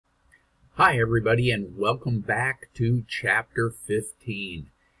Hi everybody, and welcome back to chapter 15.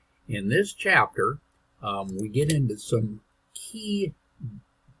 In this chapter, we get into some key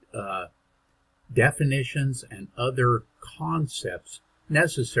definitions and other concepts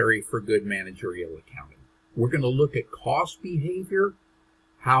necessary for good managerial accounting. We're going to look at cost behavior,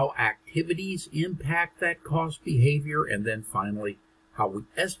 how activities impact that cost behavior, and then finally how we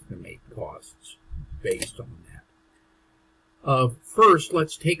estimate costs based on that. First,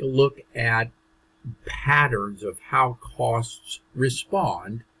 let's take a look at patterns of how costs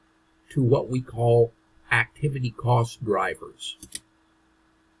respond to what we call activity cost drivers.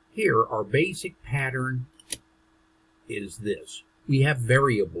 Here, our basic pattern is this. We have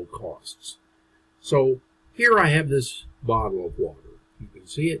variable costs. So here I have this bottle of water. You can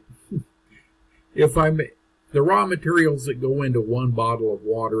see it. The raw materials that go into one bottle of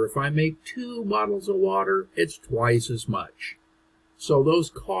water, if I make 2 bottles of water, it's twice as much. So those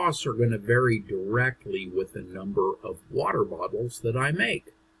costs are going to vary directly with the number of water bottles that I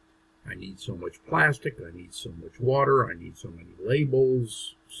make. I need so much plastic, I need so much water, I need so many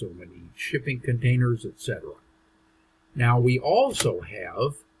labels, so many shipping containers, etc. Now we also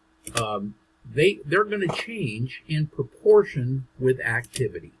have, they're going to change in proportion with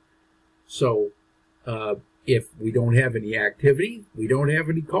activity. So if we don't have any activity, we don't have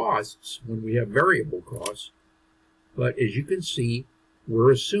any costs when we have variable costs. But as you can see,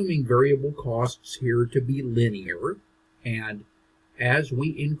 we're assuming variable costs here to be linear. And as we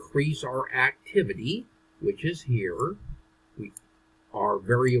increase our activity, which is here, our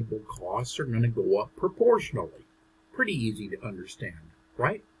variable costs are going to go up proportionally. Pretty easy to understand,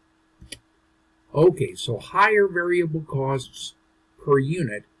 right? Okay, so higher variable costs per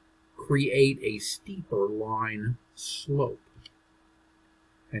unit create a steeper line slope.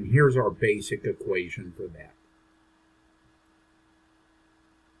 And here's our basic equation for that.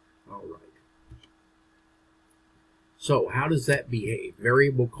 All right. So how does that behave?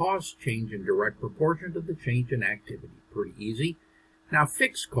 Variable costs change in direct proportion to the change in activity. Pretty easy. Now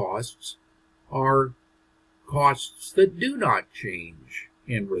fixed costs are costs that do not change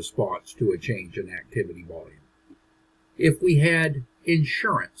in response to a change in activity volume. If we had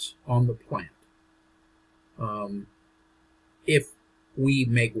insurance on the plant, if we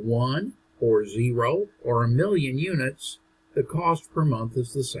make 1 or 0 or 1,000,000 units, the cost per month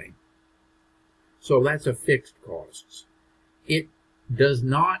is the same. So that's a fixed cost. It does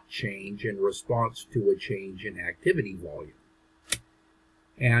not change in response to a change in activity volume.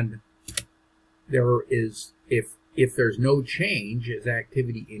 And there is, if there's no change as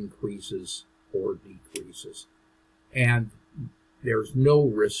activity increases or decreases, and there's no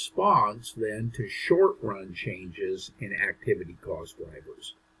response then to short-run changes in activity cost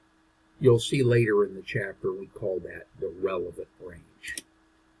drivers. You'll see later in the chapter we call that the relevant range.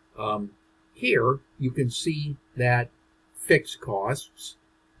 Here you can see that fixed costs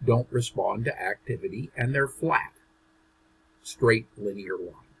don't respond to activity and they're flat, straight linear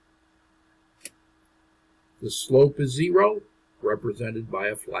line. The slope is 0, represented by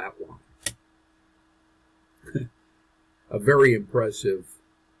a flat line. A very impressive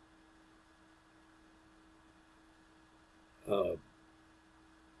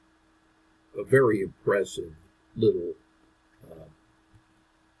little,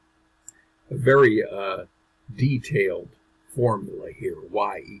 a very detailed formula here,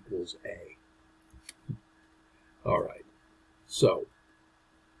 y equals a. All right, so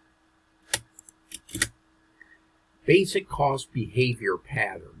basic cost behavior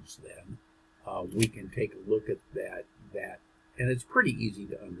patterns then. We can take a look at that, and it's pretty easy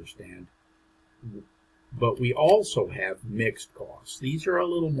to understand. But we also have mixed costs. These are a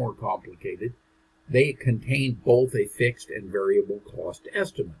little more complicated. They contain both a fixed and variable cost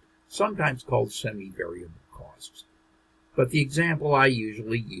estimate, sometimes called semi-variable costs. But the example I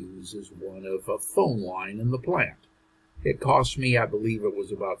usually use is one of a phone line in the plant. It costs me, I believe it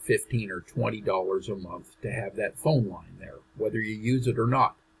was about $15 or $20 a month to have that phone line there, whether you use it or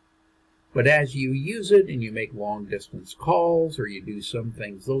not. But as you use it and you make long-distance calls or you do some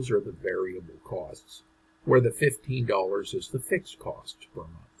things, those are the variable costs, where the $15 is the fixed cost per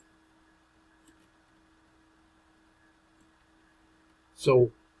month.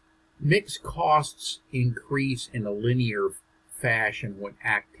 So mixed costs increase in a linear fashion when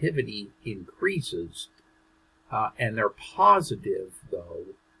activity increases, and they're positive, though,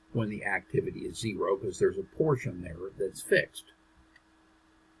 when the activity is 0, because there's a portion there that's fixed.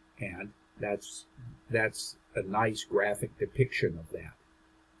 And that's a nice graphic depiction of that.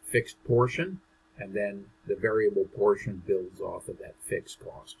 Fixed portion, and then the variable portion builds off of that fixed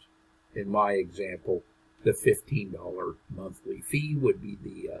cost. In my example, the $15 monthly fee would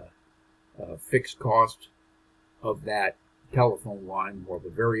be fixed cost of that telephone line, while the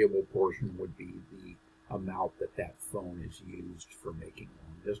variable portion would be the amount that that phone is used for making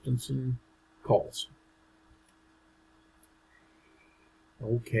long-distance calls.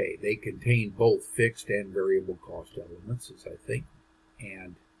 Okay, they contain both fixed and variable cost elements, as I think.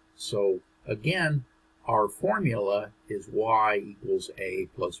 And so, again, our formula is y equals a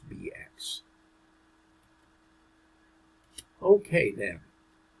plus bx. Okay, then.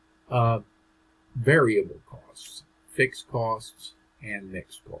 Variable costs, fixed costs, and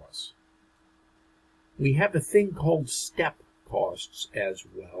mixed costs. We have a thing called step costs as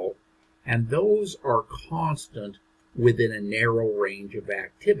well, and those are constant within a narrow range of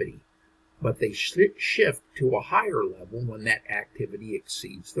activity, but they shift to a higher level when that activity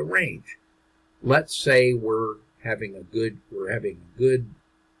exceeds the range. Let's say we're having a good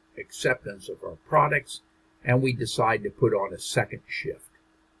acceptance of our products, and we decide to put on a second shift.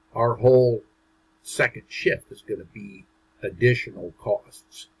 Our whole second shift is going to be additional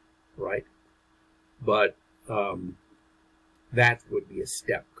costs, right? But that would be a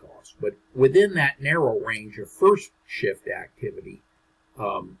step cost. But within that narrow range of first shift activity,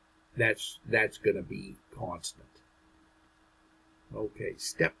 that's going to be constant. Okay,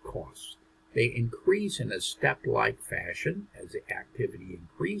 step costs. They increase in a step-like fashion as the activity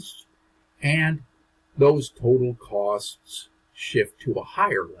increases, and those total costs shift to a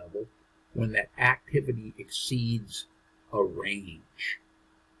higher level when that activity exceeds a range.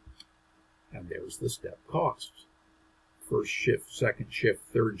 And there's the step costs. First shift, second shift,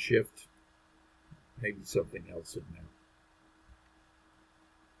 third shift, maybe something else in there.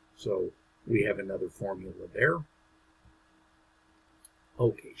 So we have another formula there.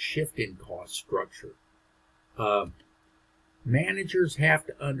 Okay, shift in cost structure. Managers have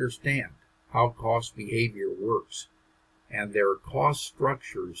to understand how cost behavior works, and there are cost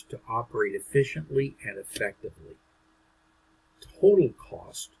structures to operate efficiently and effectively. Total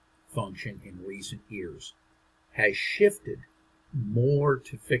cost function in recent years has shifted more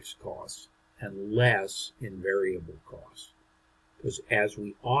to fixed costs and less in variable costs, because as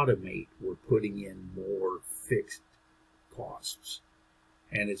we automate, we're putting in more fixed costs.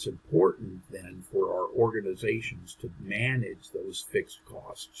 And it's important then for our organizations to manage those fixed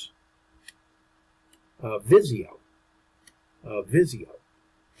costs. Visio.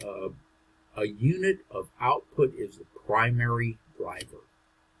 A unit of output is the primary driver.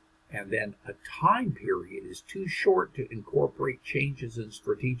 And then a time period is too short to incorporate changes in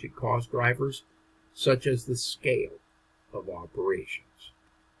strategic cost drivers, such as the scale of operations.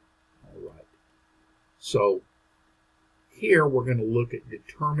 All right. So here we're going to look at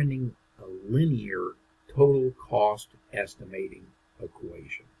determining a linear total cost estimating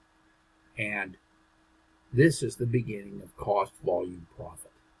equation. And this is the beginning of cost volume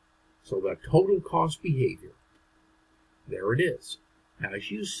profit. So the total cost behavior, there it is. Now,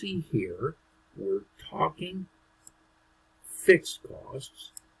 as you see here, we're talking fixed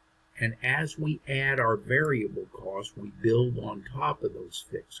costs, and as we add our variable costs, we build on top of those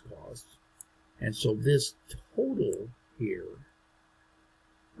fixed costs. And so this total here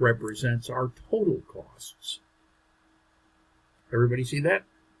represents our total costs. Everybody see that?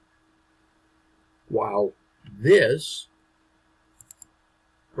 While this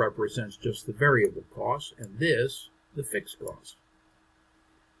represents just the variable costs, and this the fixed cost.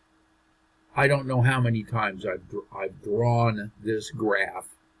 I don't know how many times I've drawn this graph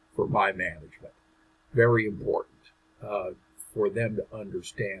for my management. Very important for them to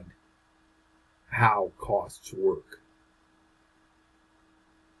understand how costs work.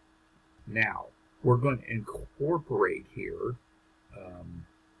 Now, we're going to incorporate here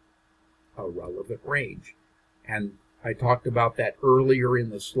a relevant range. And I talked about that earlier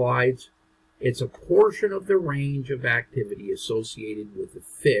in the slides. It's a portion of the range of activity associated with the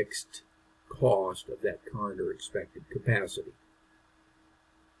fixed cost of that current or expected capacity.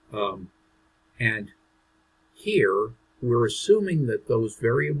 And here, we're assuming that those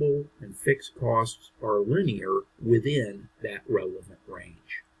variable and fixed costs are linear within that relevant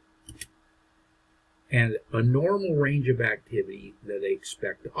range. And a normal range of activity that they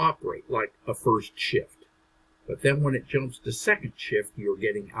expect to operate, like a first shift. But then when it jumps to second shift, you're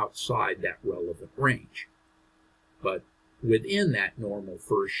getting outside that relevant range. But within that normal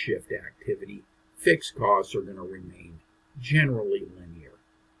first shift activity, fixed costs are going to remain generally linear.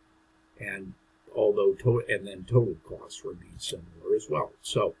 And although total costs remain similar as well.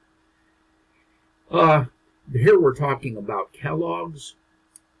 So here we're talking about Kellogg's.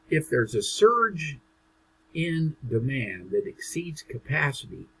 If there's a surge in demand that exceeds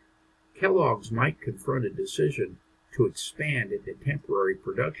capacity, Kellogg's might confront a decision to expand into temporary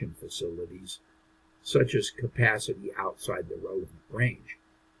production facilities, such as capacity outside the relevant range.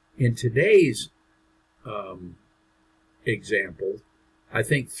 In today's example, I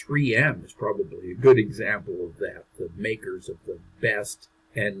think 3M is probably a good example of that, the makers of the best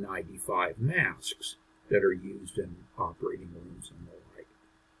N95 masks that are used in operating rooms and the like.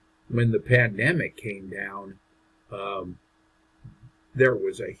 When the pandemic came down, there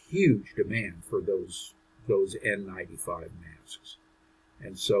was a huge demand for those N95 masks.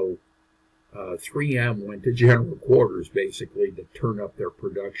 And so 3M went to General Quarters basically to turn up their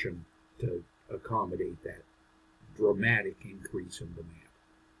production to accommodate that dramatic increase in demand.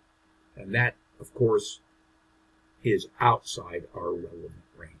 And that, of course, is outside our relevant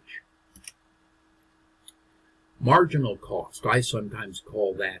range. Marginal cost, I sometimes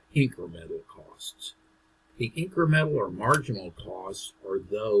call that incremental costs. The incremental or marginal costs are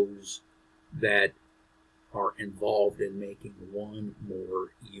those that are involved in making one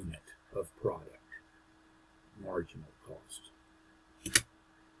more unit of product. Marginal cost.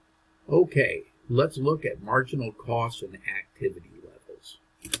 Okay, let's look at marginal costs and activity levels.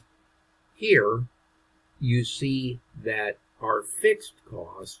 Here, you see that our fixed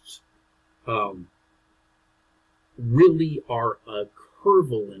costs really are a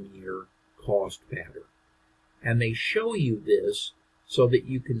curvilinear cost pattern. And they show you this so that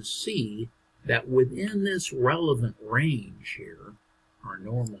you can see that within this relevant range here, our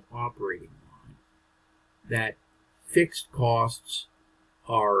normal operating line, that fixed costs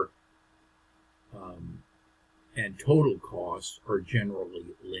are and total costs are generally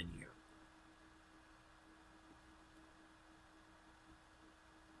linear.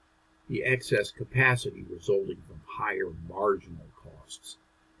 The excess capacity resulting from higher marginal costs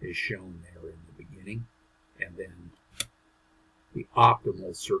is shown there in the beginning, and then the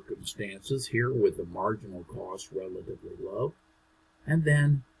optimal circumstances here with the marginal cost relatively low, and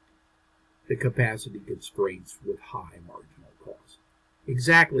then the capacity constraints with high marginal costs.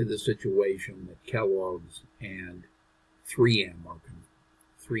 Exactly the situation that Kellogg's and 3M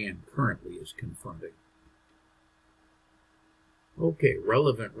currently is confronting. Okay,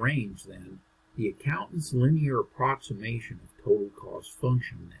 relevant range then. The accountant's linear approximation of total cost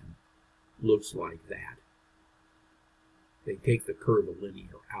function then looks like that. They take the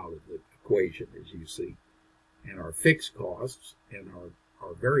curvilinear out of the equation, as you see. And our fixed costs and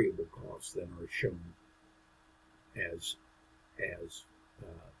our variable costs then are shown as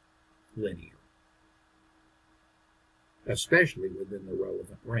linear, especially within the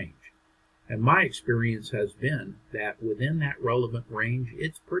relevant range. And my experience has been that within that relevant range,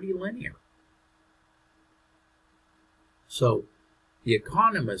 it's pretty linear. So the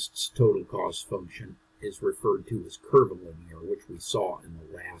economist's total cost function is referred to as curvilinear, which we saw in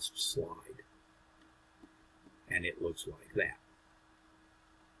the last slide. And it looks like that.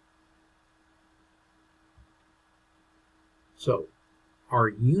 So our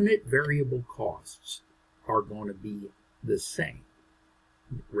unit variable costs are going to be the same,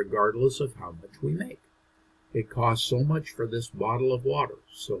 regardless of how much we make. It costs so much for this bottle of water,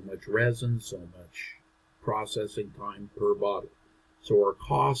 so much resin, so much processing time per bottle. So our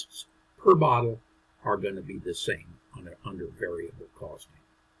costs per bottle are going to be the same under variable costing.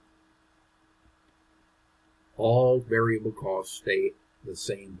 All variable costs stay the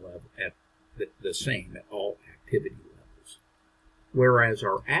same level at the same at all activity levels. Whereas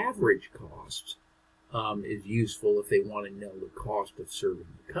our average cost is useful if they want to know the cost of serving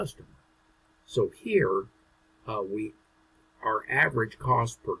the customer. So here, our average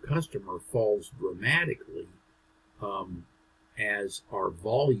cost per customer falls dramatically as our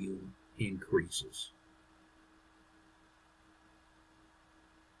volume increases.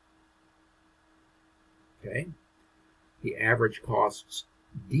 Okay, the average costs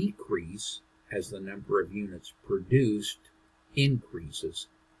decrease as the number of units produced increases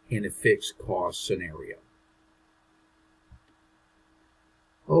in a fixed cost scenario.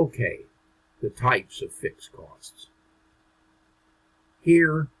 Okay, the types of fixed costs.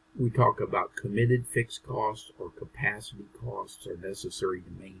 Here we talk about committed fixed costs or capacity costs are necessary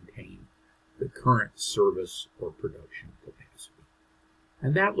to maintain the current service or production capacity.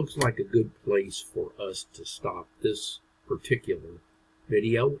 And that looks like a good place for us to stop this particular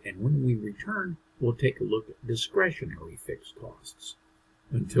video. And when we return, we'll take a look at discretionary fixed costs.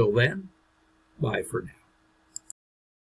 Until then, bye for now.